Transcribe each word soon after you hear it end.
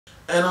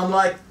And I'm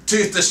like,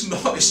 dude, this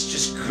knot is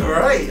just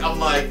great. I'm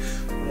like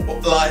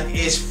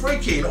it's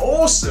freaking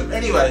awesome.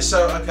 Anyway,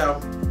 so okay,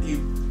 you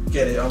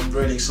get it. I'm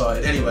really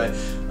excited. Anyway,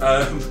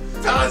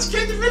 guys,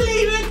 can you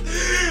believe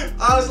it?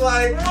 I was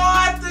like,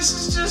 what? This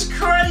is just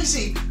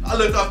crazy.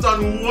 Look, I've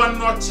done one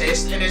knot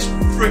test and it's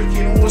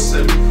freaking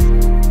awesome.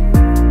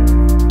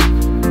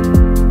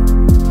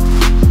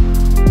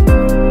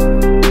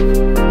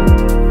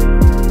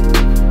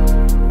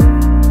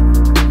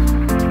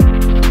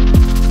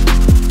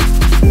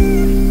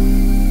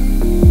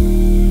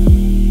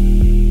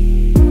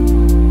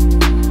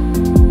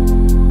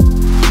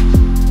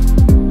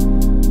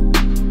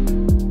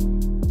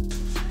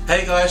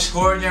 Hey guys,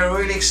 Warren here,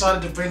 really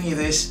excited to bring you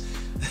this.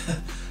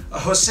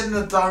 I was sitting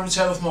at the dining room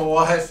table with my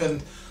wife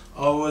and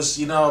I was,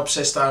 you know,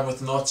 obsessed down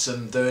with knots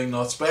and doing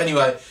knots. But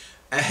anyway,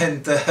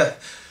 and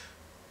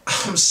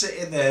I'm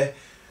sitting there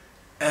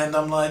and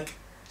I'm like,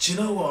 do you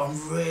know what,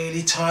 I'm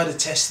really tired of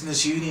testing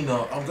this uni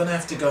knot. I'm going to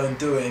have to go and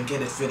do it and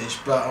get it finished.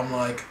 But I'm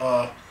like,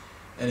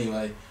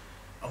 anyway,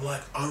 I'm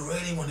like, I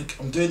really want to,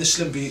 I'm doing the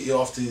Slim Beauty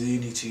after the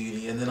uni to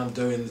uni and then I'm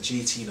doing the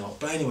GT knot.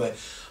 But anyway,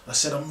 I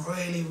said, I'm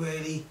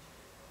really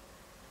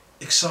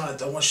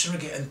excited. I want to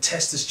get and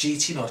test this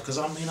GT knot because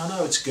I mean I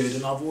know it's good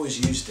and I've always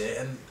used it.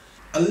 And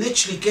I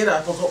literally get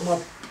up, I've got my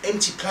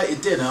empty plate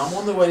of dinner, I'm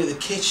on the way to the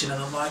kitchen and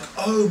I'm like,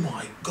 oh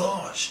my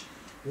gosh,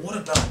 what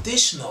about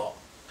this knot?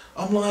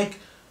 I'm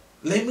like,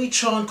 let me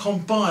try and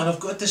combine.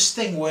 I've got this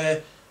thing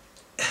where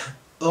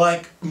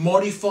like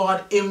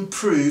modified,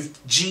 improved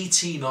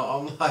GT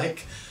knot. I'm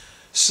like,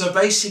 so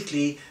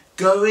basically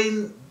go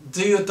in,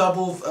 do your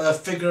double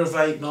figure of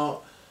 8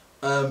 knot,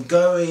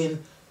 go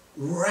in,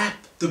 wrap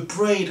the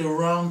braid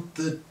around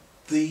the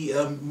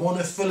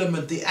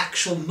monofilament, the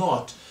actual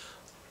knot.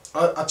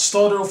 I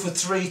started off with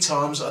 3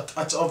 times.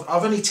 I've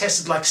only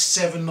tested like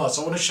 7 knots.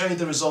 I want to show you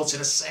the results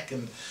in a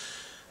second.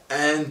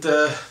 And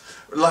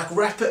like I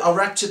wrapped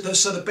it.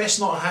 So the best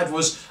knot I had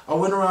was I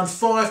went around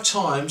 5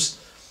 times,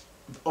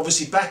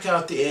 obviously back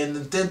out the end,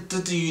 and then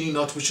did the uni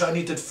knot, which I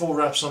only did 4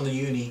 wraps on the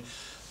uni.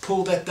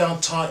 Pulled that down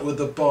tight with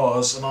the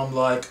bars, and I'm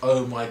like,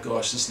 oh my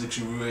gosh, this looks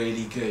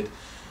really good.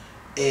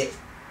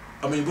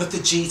 I mean, with the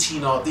GT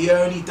knot, the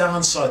only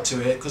downside to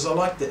it, because I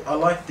like the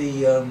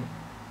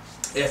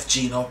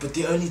FG knot, but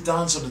the only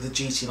downside of the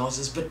GT knot is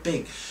it's a bit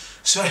big.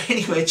 So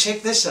anyway,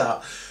 check this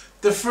out.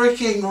 The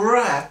freaking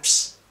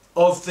wraps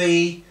of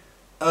the,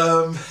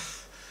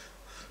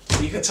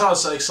 you can tell I'm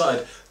so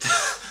excited.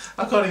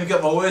 I can't even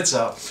get my words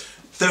out.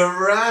 The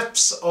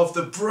wraps of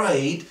the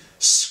braid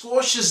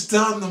squashes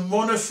down the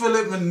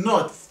monofilament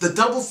knot. The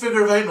double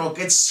figure of 8 knot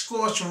gets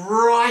squashed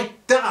right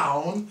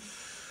down.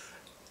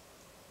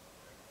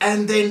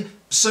 And then,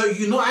 so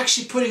you're not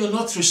actually putting a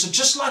knot through. So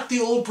just like the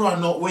Albright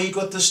knot, where you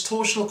got this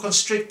torsional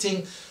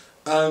constricting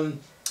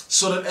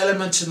sort of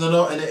element in the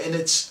knot, and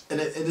it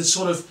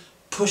sort of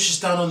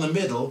pushes down on the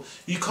middle,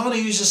 you kind of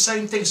use the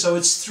same thing. So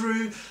it's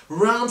through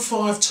round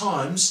 5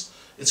 times.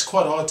 It's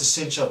quite hard to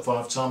cinch up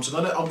 5 times.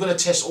 I'm gonna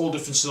test all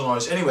different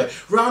scenarios. Anyway,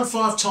 round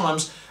 5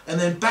 times, and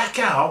then back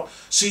out.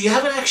 So you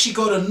haven't actually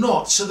got a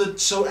knot.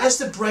 So as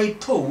the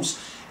braid pulls,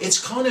 it's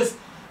kind of,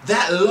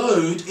 that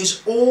load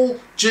is all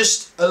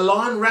just a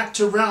line wrapped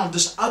around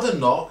this other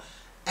knot,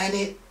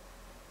 and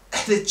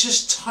it's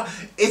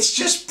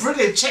just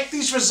brilliant. Check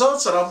these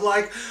results, and I'm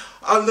like,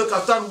 oh look,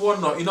 I've done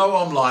 1 knot. You know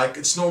what I'm like?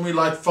 It's normally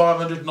like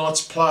 500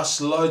 knots plus,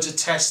 loads of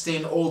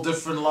testing, all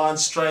different line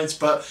strengths.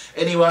 But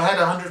anyway, I had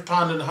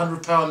 £100 and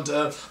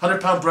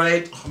 £100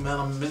 braid. Oh man,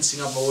 I'm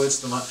mincing up my words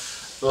tonight.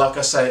 Like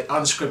I say,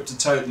 unscripted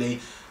totally.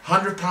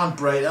 £100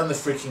 braid, and the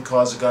freaking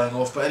cars are going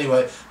off. But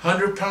anyway,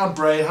 £100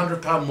 braid,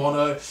 £100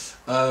 mono,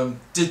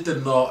 did the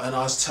knot, and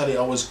I was telling you,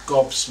 I was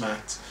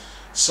gobsmacked.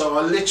 So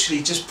I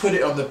literally just put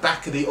it on the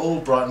back of the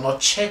Albright knot.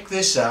 Check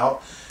this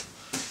out.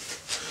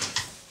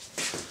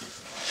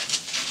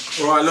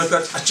 Alright, look,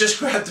 I just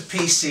grabbed the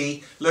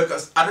PC. Look,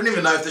 I don't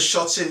even know if the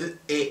shot's in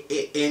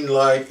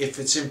like, if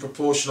it's in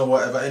proportion or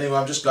whatever. Anyway,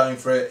 I'm just going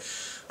for it.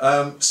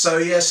 So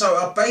yeah, so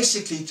I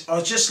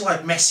was just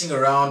like messing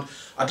around.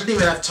 I didn't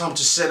even have time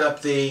to set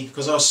up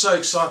because I was so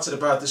excited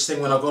about this thing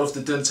when I got off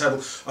the dinner table.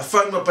 I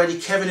phoned my buddy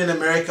Kevin in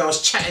America. I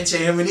was chatting to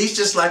him and he's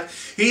just like,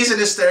 he's in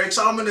hysterics,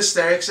 I'm in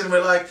hysterics, and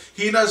we're like,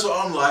 he knows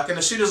what I'm like, and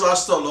as soon as I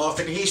start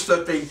laughing, he's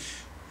flipping,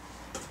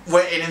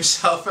 wetting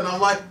himself, and I'm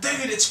like,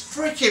 dude, it's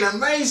freaking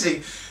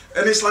amazing.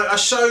 And it's like, I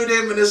showed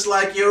him, and it's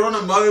like, you're on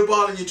a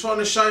mobile and you're trying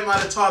to show him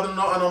how to tie the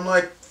knot, and I'm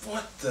like,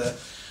 what the?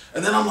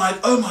 And then I'm like,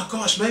 oh my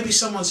gosh, maybe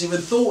someone's even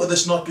thought of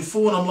this knot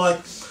before. And I'm like,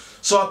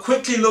 so I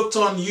quickly looked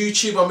on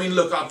YouTube. I mean,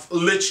 look, I've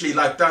literally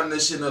like done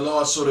this in the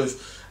last sort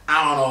of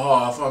hour and a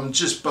half. I'm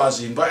just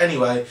buzzing. But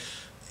anyway,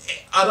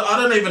 I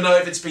don't even know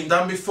if it's been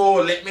done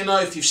before. Let me know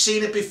if you've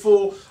seen it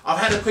before. I've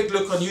had a quick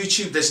look on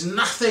YouTube. There's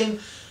nothing.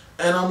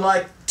 And I'm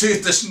like,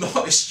 dude, this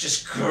knot is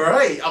just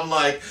great. I'm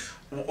like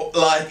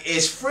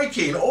it's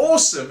freaking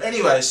awesome.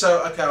 Anyway,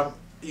 so, okay,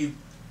 you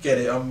get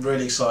it. I'm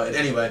really excited.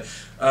 Anyway,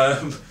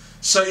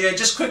 so yeah,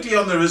 just quickly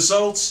on the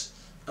results.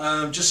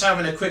 Just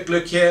having a quick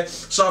look here.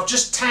 So I've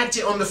just tagged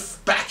it on the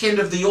back end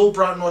of the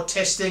Albright knot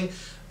testing.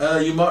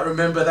 You might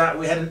remember that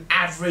we had an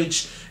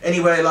average,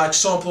 anyway, like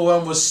sample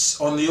 1 was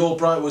on the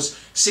Albright was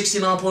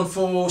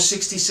 69.4,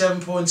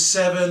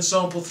 67.7,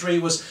 sample 3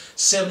 was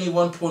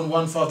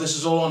 71.15. This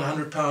is all on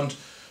 £100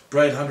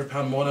 braid,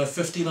 £100 mono.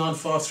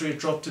 59.53, it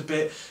dropped a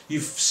bit.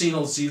 You've seen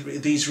all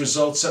these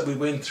results that we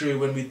went through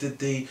when we did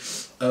the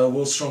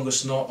World's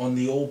Strongest Knot on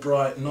the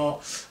Albright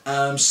knot.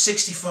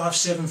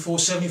 65.74,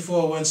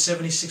 74.01,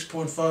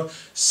 76.5,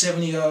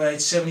 70.08,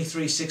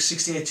 73.6,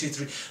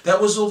 68.23.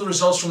 That was all the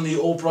results from the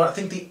Albright. I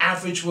think the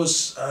average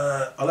was,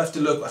 I'll have to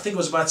look, I think it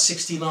was about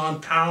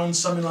 £69,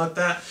 something like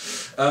that.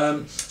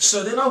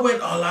 So then I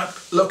went,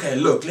 okay,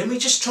 look, let me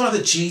just try the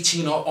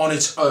GT knot on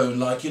its own,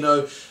 like, you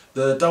know,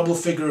 the double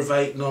figure of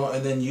 8 knot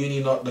and then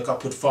uni knot. Look, I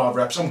put 5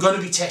 wraps. I'm going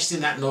to be testing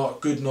that knot.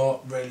 Good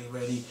knot, really,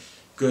 really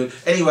good.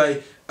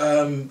 Anyway,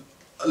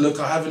 look,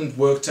 I haven't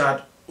worked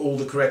out all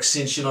the correct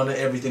cinching on it,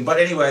 everything. But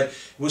anyway, it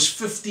was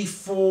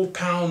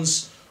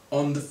 £54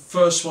 on the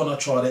first one I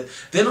tried it.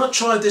 Then I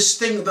tried this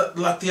thing that,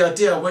 like the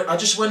idea, I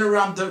just went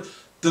around the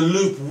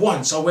loop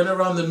once. I went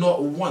around the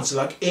knot once,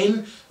 like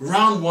in,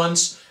 round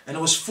once, and it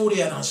was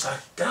 48. And I was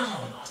like, damn,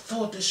 I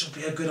thought this would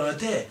be a good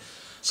idea.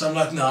 So I'm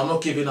like, no, I'm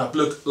not giving up.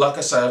 Look, like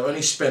I say, I've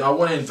only spent, I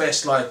want to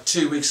invest like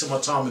 2 weeks of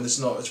my time in this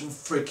knot. It's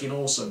freaking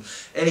awesome.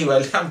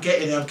 Anyway, I'm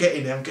getting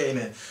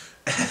it.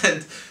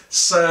 And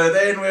so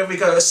then where we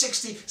go,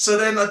 60, so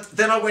then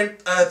I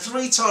went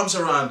 3 times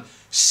around,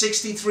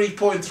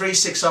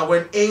 63.36. I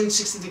went in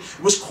 63. It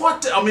was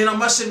quite, I mean, I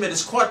must admit,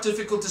 it's quite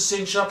difficult to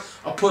cinch up.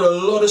 I put a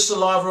lot of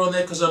saliva on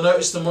there because I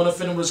noticed the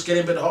monofilament was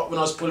getting a bit hot when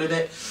I was pulling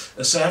it.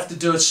 So I have to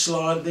do it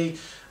slightly.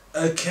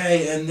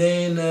 Okay, and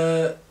then,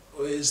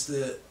 where's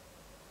the...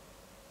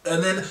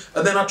 And then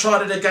I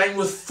tried it again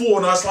with 4,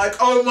 and I was like,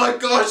 oh my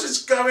gosh,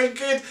 it's going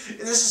good.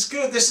 This is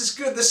good. This is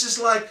good. This is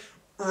like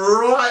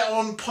right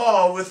on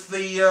par with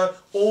the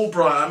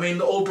Albright. I mean,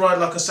 the Albright,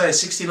 like I say,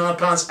 is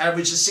 £69,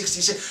 average is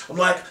 66. I'm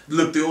like,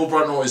 look, the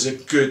Albright knot is a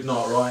good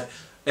knot, right?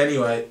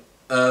 Anyway,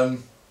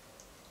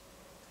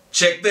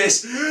 check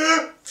this.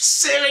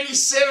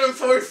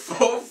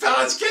 77.4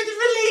 pounds. Can you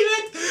believe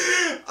it?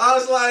 I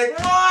was like,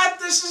 what?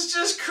 This is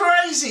just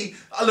crazy.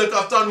 Look,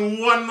 I've done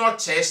 1 knot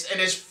test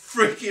and it's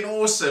freaking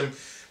awesome.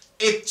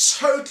 It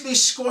totally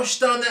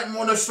squashed down that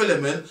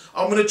monofilament.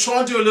 I'm going to try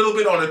and do a little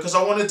bit on it because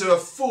I want to do a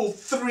full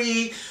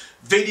 3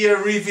 video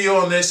review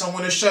on this. I'm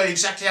going to show you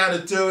exactly how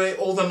to do it,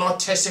 all the knot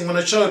testing. I'm going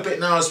to show a bit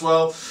now as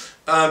well.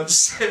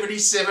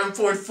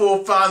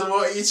 77.4 pounds.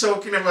 What are you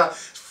talking about?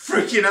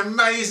 Freaking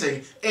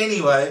amazing.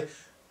 Anyway,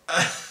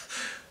 I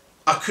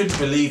couldn't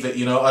believe it,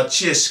 you know. I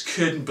just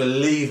couldn't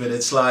believe it.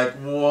 It's like,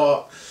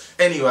 what?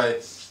 Anyway,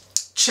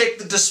 check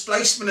the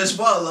displacement as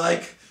well.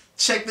 Like,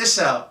 check this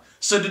out.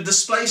 So the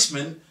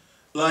displacement,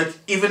 like,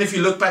 even if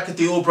you look back at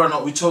the Albright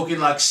knot, we're talking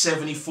like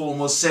 74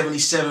 mil,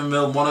 77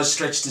 mil, mono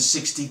stretch to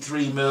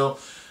 63 mil.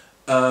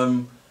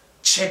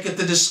 Check at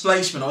the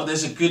displacement. Oh,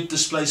 there's a good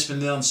displacement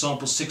there on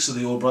sample 6 of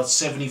the Albright,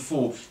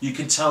 74. You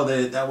can tell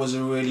that was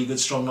a really good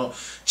strong knot.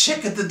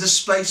 Check at the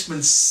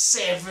displacement,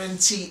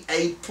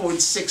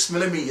 78.6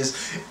 millimeters.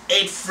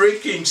 It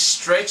freaking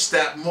stretched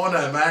that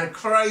mono, man.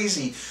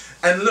 Crazy.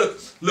 And look,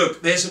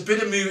 there's a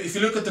bit of movement. If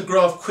you look at the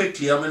graph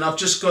quickly, I mean, I've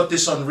just got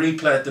this on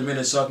replay at the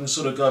minute, so I can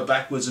sort of go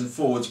backwards and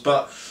forwards,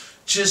 but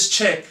just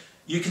check.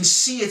 You can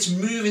see it's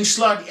moving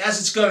slightly as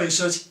it's going,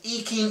 so it's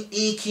eking,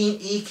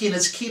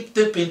 it's keep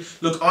dipping.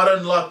 Look, I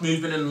don't like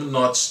movement in the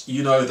knots,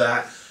 you know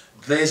that.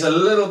 There's a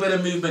little bit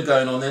of movement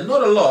going on there,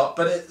 not a lot,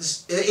 but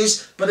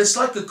it's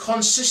like a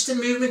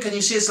consistent movement. Can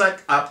you see it's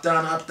like up,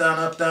 down, up, down,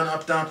 up, down,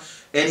 up, down.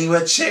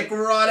 Anyway, check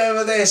right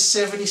over there,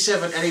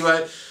 77.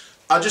 Anyway,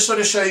 I just want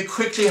to show you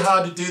quickly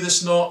how to do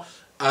this knot.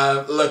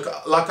 Look,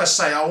 like I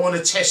say, I want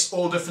to test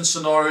all different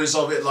scenarios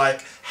of it,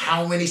 like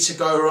how many to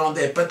go around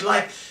there. But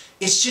like,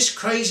 it's just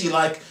crazy.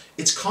 Like,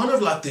 it's kind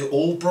of like the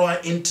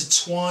Albright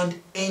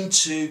intertwined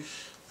into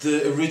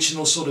the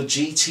original sort of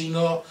GT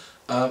knot.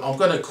 I'm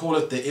going to call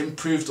it the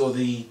improved or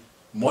the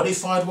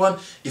modified one.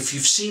 If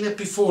you've seen it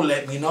before,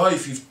 let me know.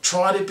 If you've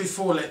tried it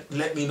before,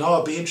 let me know.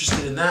 I'll be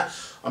interested in that.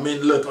 I mean,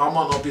 look, I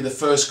might not be the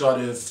first guy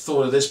to have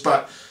thought of this,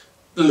 but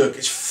look,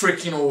 it's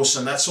freaking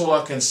awesome. That's all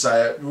I can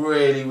say.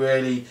 Really,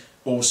 really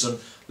awesome.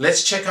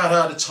 Let's check out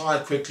how to tie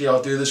it quickly.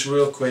 I'll do this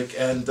real quick,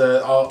 and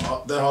then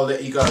I'll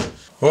let you go.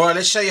 All right,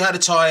 let's show you how to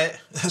tie it.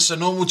 It's a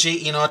normal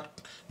GT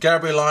knot.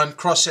 Garabry line,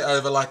 cross it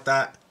over like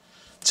that.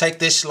 Take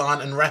this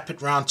line and wrap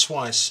it round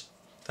twice.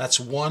 That's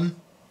 1,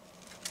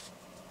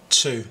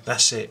 2.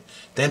 That's it.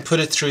 Then put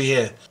it through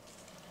here.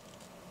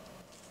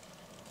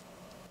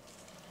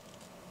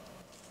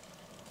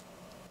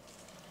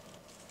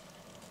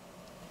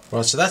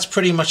 Right, so that's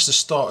pretty much the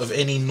start of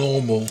any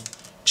normal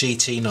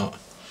GT knot.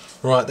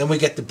 Right, then we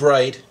get the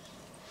braid.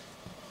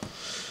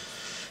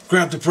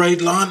 Grab the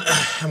braid line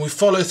and we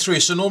follow through.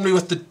 So normally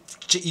with the,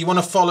 you want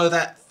to follow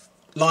that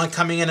line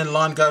coming in and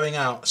line going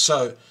out.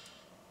 So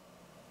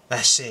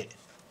that's it.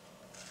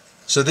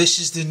 So this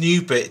is the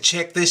new bit.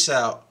 Check this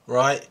out,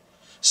 right?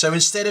 So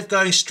instead of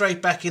going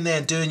straight back in there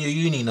and doing your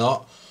uni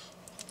knot,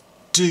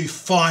 do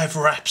 5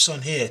 wraps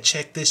on here.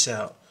 Check this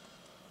out.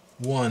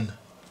 1,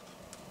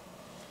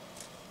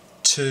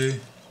 2,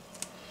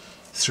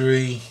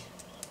 3,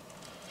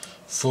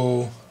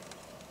 4,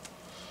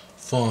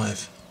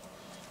 5,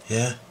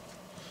 yeah,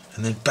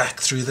 and then back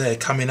through there,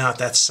 coming out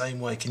that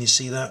same way. Can you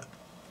see that?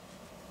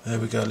 There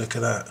we go, look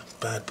at that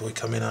bad boy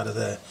coming out of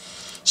there.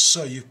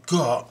 So you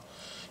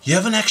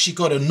haven't actually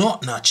got a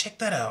knot now. Check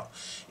that out.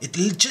 It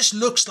just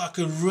looks like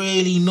a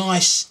really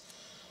nice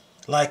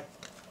like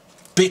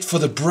bit for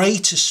the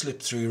braid to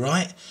slip through,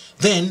 right?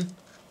 Then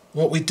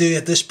what we do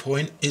at this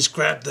point is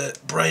grab the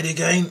braid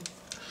again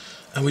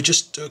and we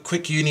just do a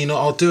quick uni knot.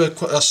 I'll do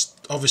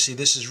obviously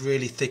this is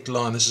really thick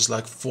line, this is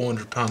like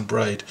 400-pound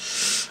braid,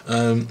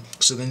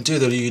 so then do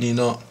the uni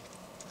knot,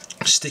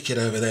 stick it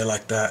over there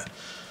like that,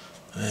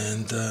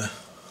 and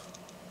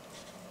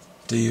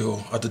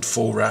I did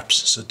 4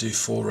 wraps, so do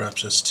 4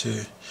 wraps. That's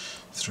 2,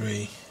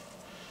 3,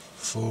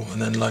 4,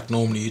 and then like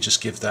normally you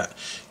just give that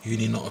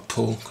uni knot a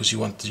pull because you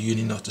want the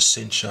uni knot to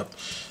cinch up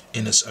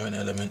in its own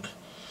element.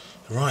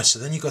 Right, so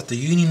then you got the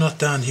uni knot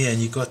down here and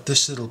you got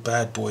this little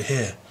bad boy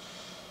here,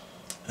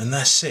 and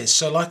that's it.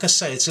 So like I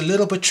say, it's a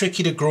little bit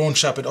tricky to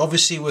graunch up, but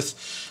obviously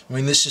I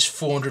mean this is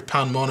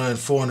 400-pound mono and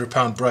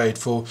 400-pound braid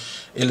for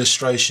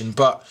illustration,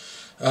 but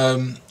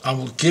I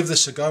will give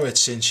this a go at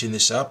cinching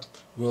this up.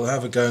 We'll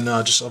have a go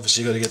now. Just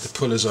obviously got to get the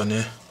pullers on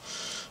here,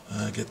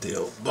 get the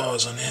old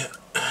bars on here,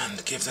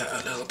 and give that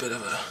a little bit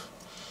of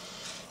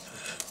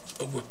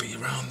a whoopee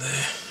around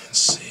there. And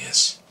see,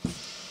 it's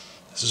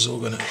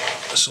all gonna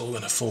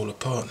fall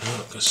apart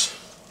now because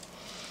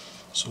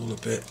it's all a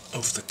bit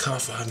off the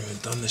cuff. I haven't even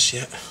done this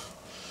yet.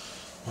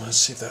 Well, let's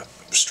see if that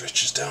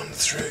stretches down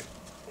through.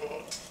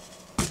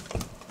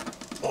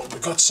 Oh, we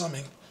got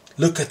something.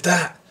 Look at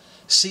that.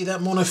 See that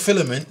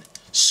monofilament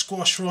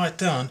squash right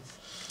down.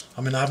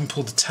 I mean, I haven't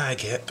pulled the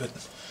tag yet, but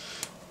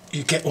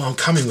you get where I'm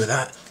coming with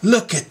that.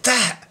 Look at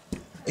that!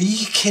 Are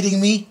you kidding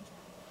me?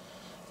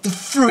 The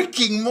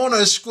freaking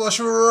mono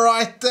squash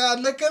right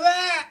down. Look at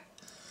that!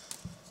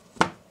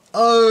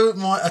 Oh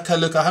my, okay,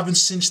 look, I haven't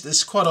cinched this.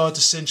 It's quite hard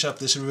to cinch up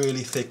this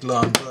really thick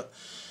line, but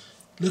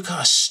look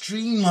how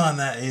streamlined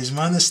that is,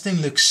 man. This thing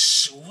looks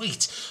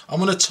sweet. I'm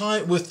going to tie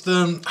it with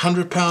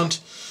 100-pound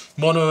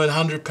mono and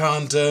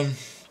 100-pound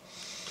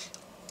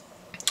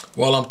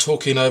while I'm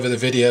talking over the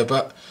video,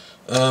 but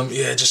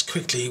yeah, just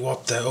quickly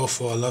whop that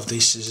off. Oh, I love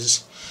these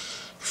scissors,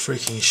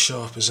 freaking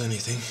sharp as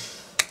anything.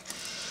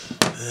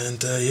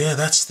 And yeah,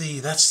 that's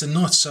the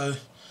knot. So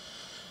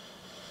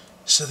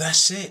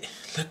that's it.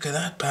 Look at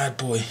that bad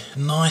boy,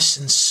 nice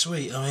and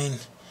sweet. I mean,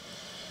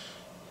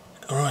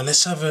 all right,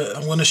 let's have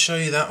I'm going to show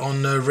you that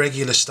on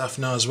regular stuff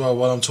now as well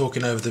while I'm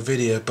talking over the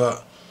video.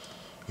 But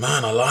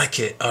man, I like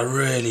it. I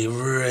really,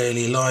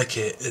 really like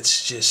it.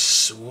 It's just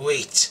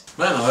sweet.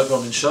 Man, I hope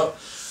I'm in shot.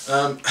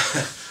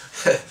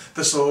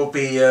 This will all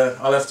be,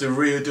 I'll have to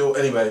redo it.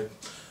 Anyway,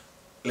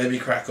 let me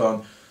crack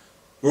on.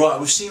 Right,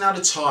 we've seen how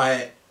to tie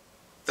it.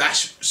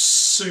 That's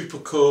super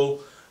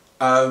cool.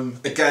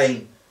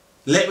 Again,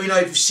 let me know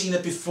if you've seen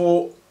it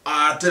before.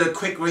 I did a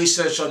quick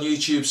research on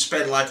YouTube,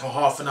 spent like a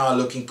half an hour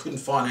looking, couldn't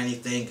find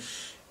anything.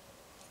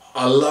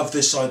 I love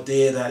this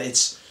idea that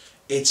it's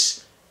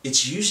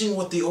using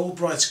what the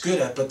Albright's good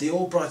at, but the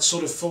Albright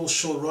sort of falls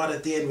short right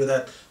at the end with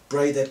that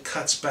braid that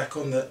cuts back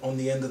on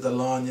the end of the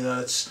line. You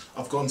know,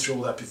 I've gone through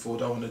all that before.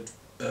 Don't want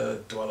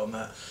to dwell on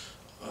that.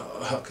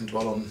 I can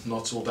dwell on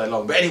knots all day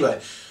long. But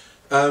anyway,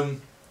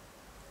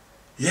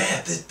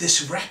 yeah,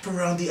 this wrap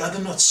around the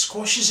other knot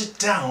squashes it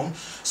down,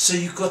 so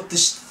you've got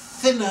this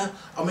thinner.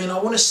 I mean, I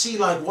want to see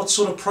like what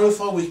sort of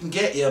profile we can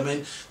get here. I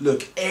mean,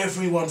 look,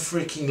 everyone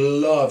freaking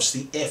loves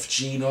the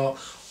FG knot.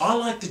 I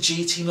like the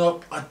GT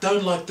knot. I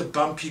don't like the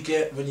bump you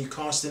get when you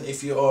cast it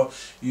if you are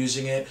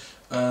using it.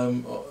 I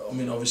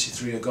mean, obviously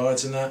through your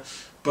guides and that.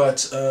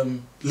 But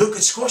look,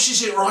 it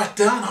squashes it right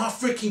down. How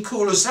freaking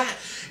cool is that?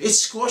 It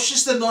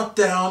squashes the knot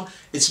down.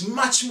 It's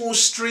much more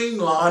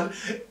streamlined.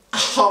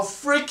 How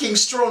freaking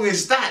strong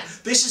is that?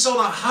 This is on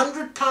a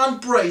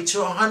 100-pound braid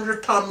to a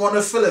 100-pound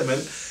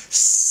monofilament.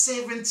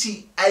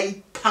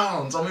 78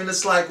 pounds. I mean,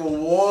 it's like,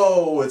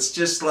 whoa. It's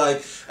just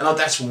like, and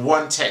that's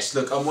one test.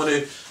 Look, I'm going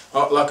to,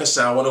 like I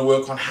said, I want to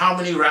work on how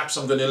many wraps.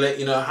 I'm going to let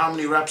you know how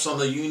many wraps on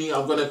the uni.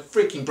 I'm going to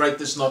freaking break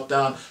this knot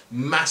down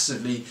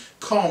massively.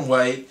 Can't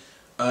wait.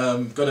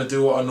 Going to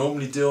do what I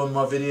normally do on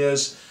my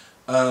videos.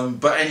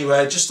 But anyway,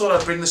 I just thought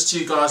I'd bring this to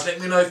you guys. Let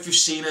me know if you've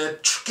seen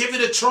it. Give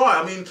it a try.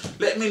 I mean,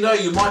 let me know.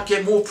 You might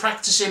get more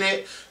practice in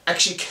it,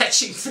 actually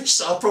catching fish.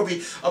 So I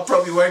probably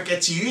won't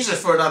get to use it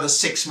for another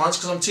 6 months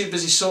because I'm too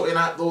busy sorting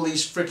out all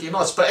these freaking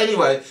knots. But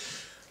anyway,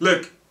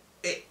 look,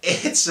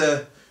 it's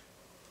a.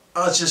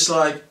 I was just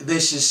like,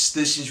 this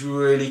is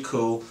really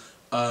cool.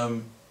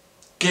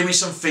 Give me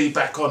some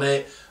feedback on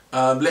it.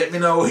 Let me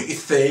know what you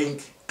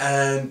think,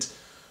 and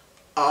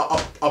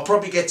I'll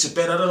probably get to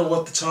bed. I don't know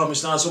what the time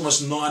is now. It's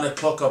almost 9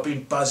 o'clock. I've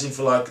been buzzing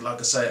for like I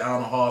say, an hour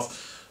and a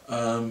half.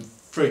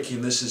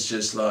 Freaking, this is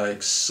just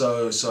like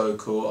so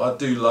cool. I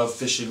do love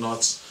fishing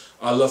knots.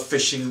 I love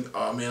fishing.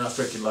 I mean, I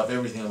freaking love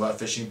everything about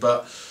fishing.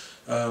 But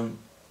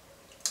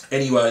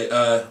anyway,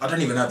 I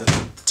don't even have the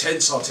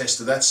tensile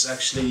tester. That's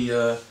actually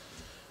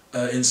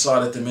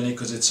inside at the minute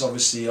because it's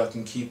obviously I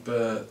can keep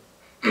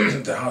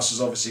the house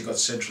has obviously got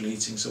central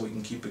heating, so we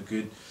can keep a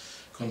good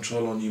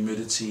control on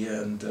humidity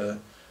and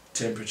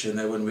temperature in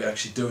there when we're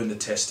actually doing the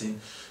testing.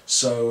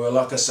 So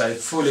like I say,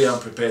 fully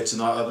unprepared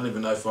tonight. I don't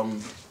even know if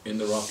I'm in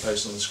the right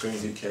place on the screen,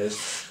 who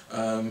cares.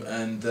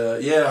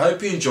 Yeah, I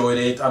hope you enjoyed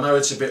it. I know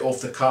it's a bit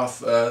off the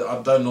cuff.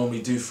 I don't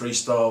normally do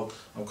freestyle.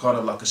 I'm kind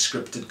of like a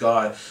scripted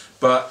guy,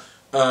 but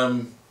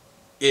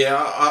yeah,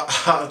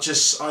 I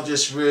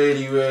just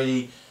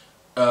really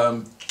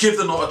give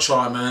the knot a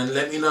try, man.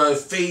 Let me know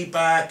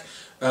feedback.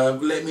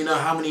 Let me know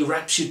how many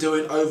reps you're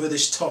doing over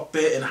this top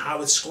bit and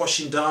how it's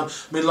squashing down.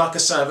 I mean, like I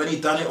say, I've only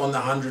done it on the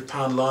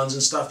 100-pound lines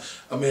and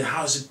stuff. I mean,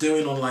 how's it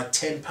doing on like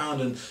 10-pound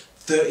and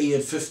 30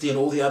 and 50 and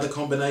all the other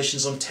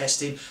combinations I'm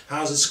testing?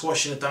 How's it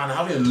squashing it down? I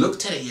haven't even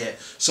looked at it yet.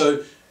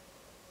 So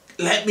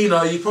let me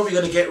know. You're probably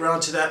going to get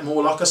around to that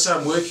more. Like I say,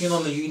 I'm working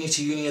on the uni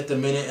to uni at the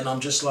minute, and I'm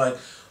just like,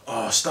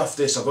 oh, stuff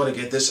this. I've got to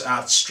get this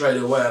out straight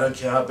away. I don't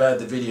care how bad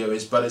the video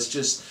is, but it's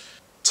just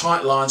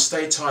tight line.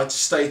 Stay tight,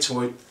 stay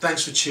taut.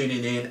 Thanks for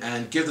tuning in,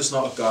 and give this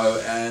knot a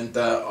go. And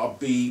I'll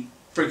be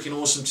freaking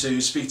awesome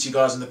to speak to you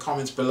guys in the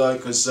comments below,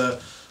 because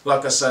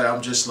like I say,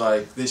 I'm just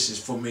like, this is,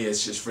 for me,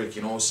 it's just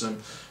freaking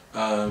awesome.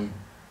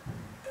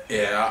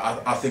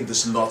 Yeah, I think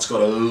this knot's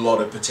got a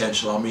lot of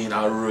potential. I mean,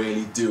 I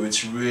really do.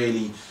 It's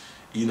really,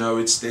 you know,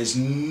 there's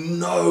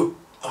no,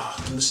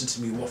 oh, listen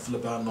to me waffle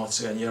about knots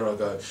again, here I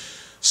go.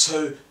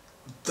 So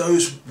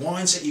those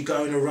winds that you're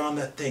going around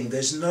that thing,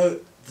 there's no,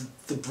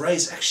 the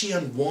braid's actually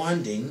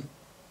unwinding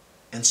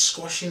and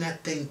squashing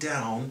that thing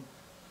down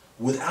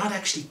without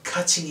actually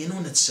cutting in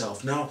on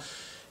itself. Now,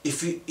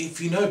 if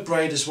you know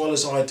braid as well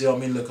as I do, I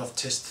mean, look, I've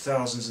tested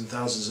thousands and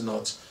thousands of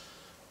knots.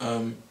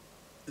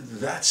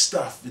 That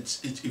stuff,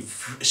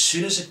 as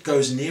soon as it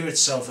goes near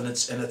itself and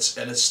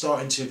it's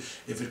starting to,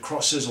 if it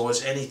crosses or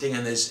it's anything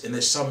and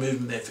there's some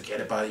movement there,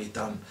 forget about it, you're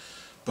done.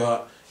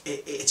 But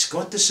it's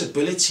got this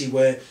ability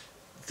where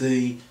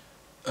the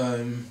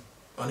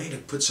I need to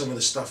put some of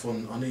the stuff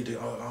on.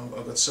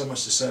 I've got so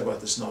much to say about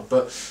this knot,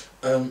 but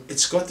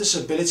it's got this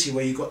ability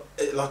where you got,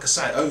 like I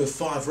say, over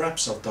 5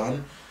 reps I've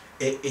done.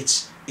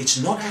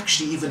 It's not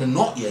actually even a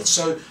knot yet.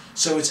 So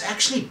it's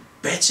actually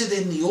better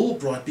than the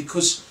Albright,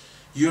 because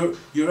you're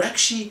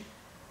actually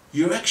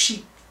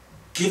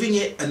giving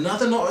it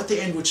another knot at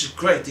the end, which is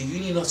great. The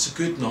uni knot's a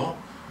good knot,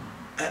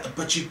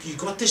 but you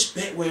got this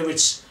bit where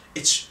it's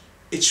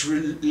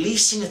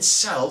releasing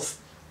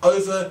itself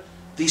over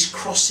these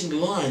crossing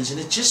lines, and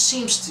it just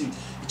seems to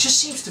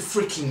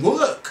freaking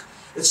work.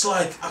 It's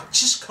like, I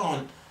just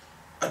can't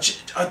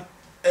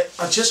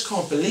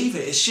believe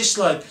it. It's just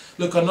like,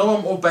 look, I know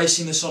I'm all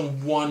basing this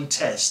on one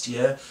test,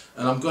 yeah,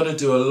 and I'm going to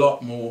do a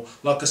lot more.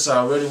 Like I say,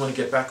 I really want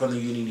to get back on the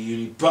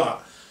uni,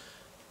 but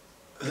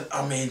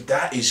I mean,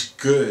 that is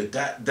good.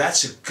 That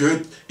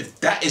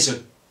is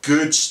a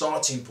good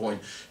starting point.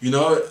 You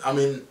know, I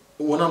mean,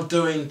 when I'm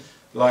doing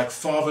like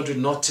 500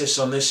 knot tests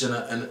on this,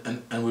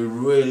 and we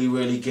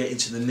really get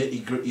into the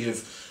nitty gritty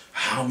of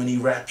how many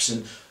reps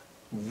and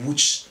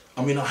which,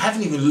 I mean, I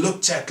haven't even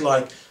looked at,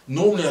 like,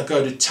 normally I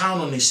go to town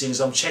on these things.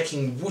 I'm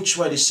checking which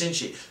way to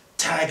cinch it,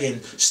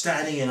 tagging,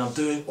 standing in. I'm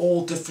doing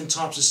all different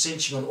types of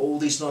cinching on all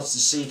these knots to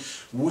see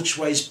which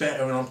way is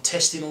better, and I'm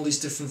testing all these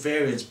different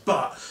variants.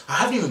 But I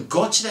haven't even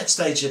got to that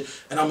stage yet,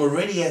 and I'm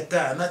already at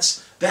that, and that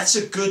is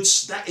a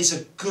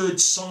good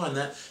sign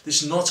that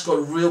this knot's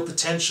got real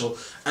potential.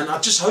 And I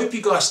just hope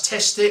you guys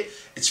test it.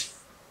 It's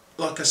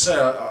like I say,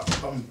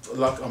 I'm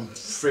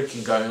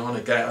freaking going on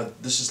again.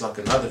 This is like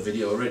another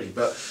video already,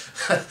 but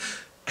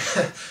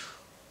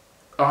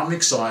I'm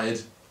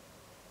excited.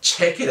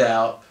 Check it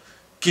out.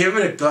 Give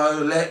it a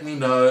go. Let me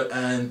know.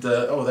 And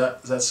oh,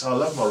 that's, I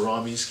love my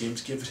rhyming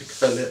schemes. Give it a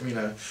go. Let me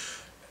know.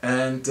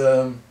 And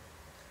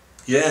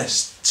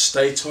yes,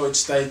 stay tight,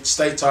 stay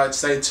tight,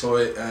 stay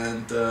tight,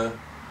 and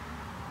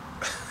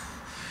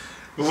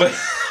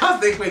I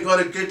think we got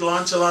a good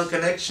line-to-line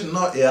connection.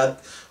 Not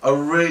yet. I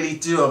really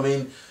do. I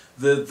mean,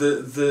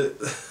 the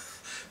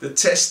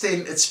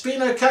testing, it's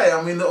been okay.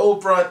 I mean, the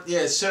Albright,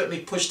 yeah, certainly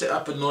pushed it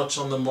up a notch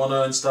on the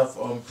mono and stuff.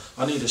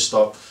 I need to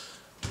stop.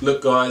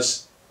 Look,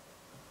 guys,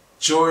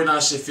 join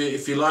us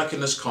if you're liking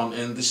this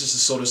content. This is the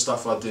sort of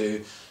stuff I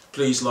do.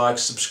 Please like,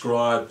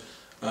 subscribe.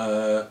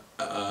 Yeah,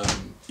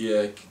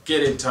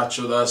 get in touch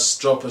with us.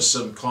 Drop us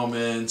some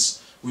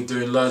comments. We're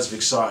doing loads of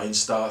exciting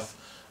stuff.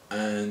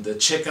 And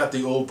check out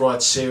the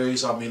Albright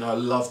series. I mean, I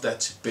love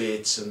that to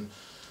bits. And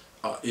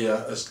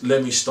yeah,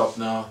 let me stop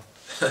now.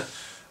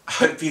 I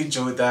hope you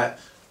enjoyed that.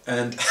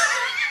 And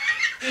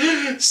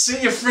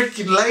see you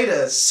freaking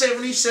later.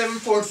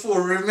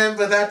 77.4.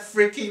 Remember that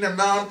freaking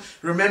amount.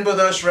 Remember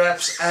those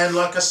reps. And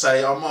like I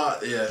say, I might.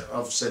 Yeah,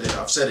 I've said it.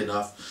 I've said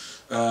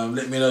enough.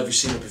 Let me know if you've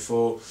seen it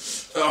before.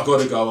 I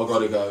gotta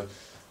go.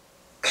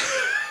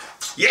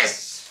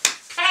 Yes.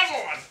 Come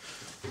on.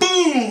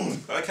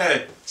 Boom.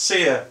 Okay.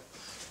 See ya.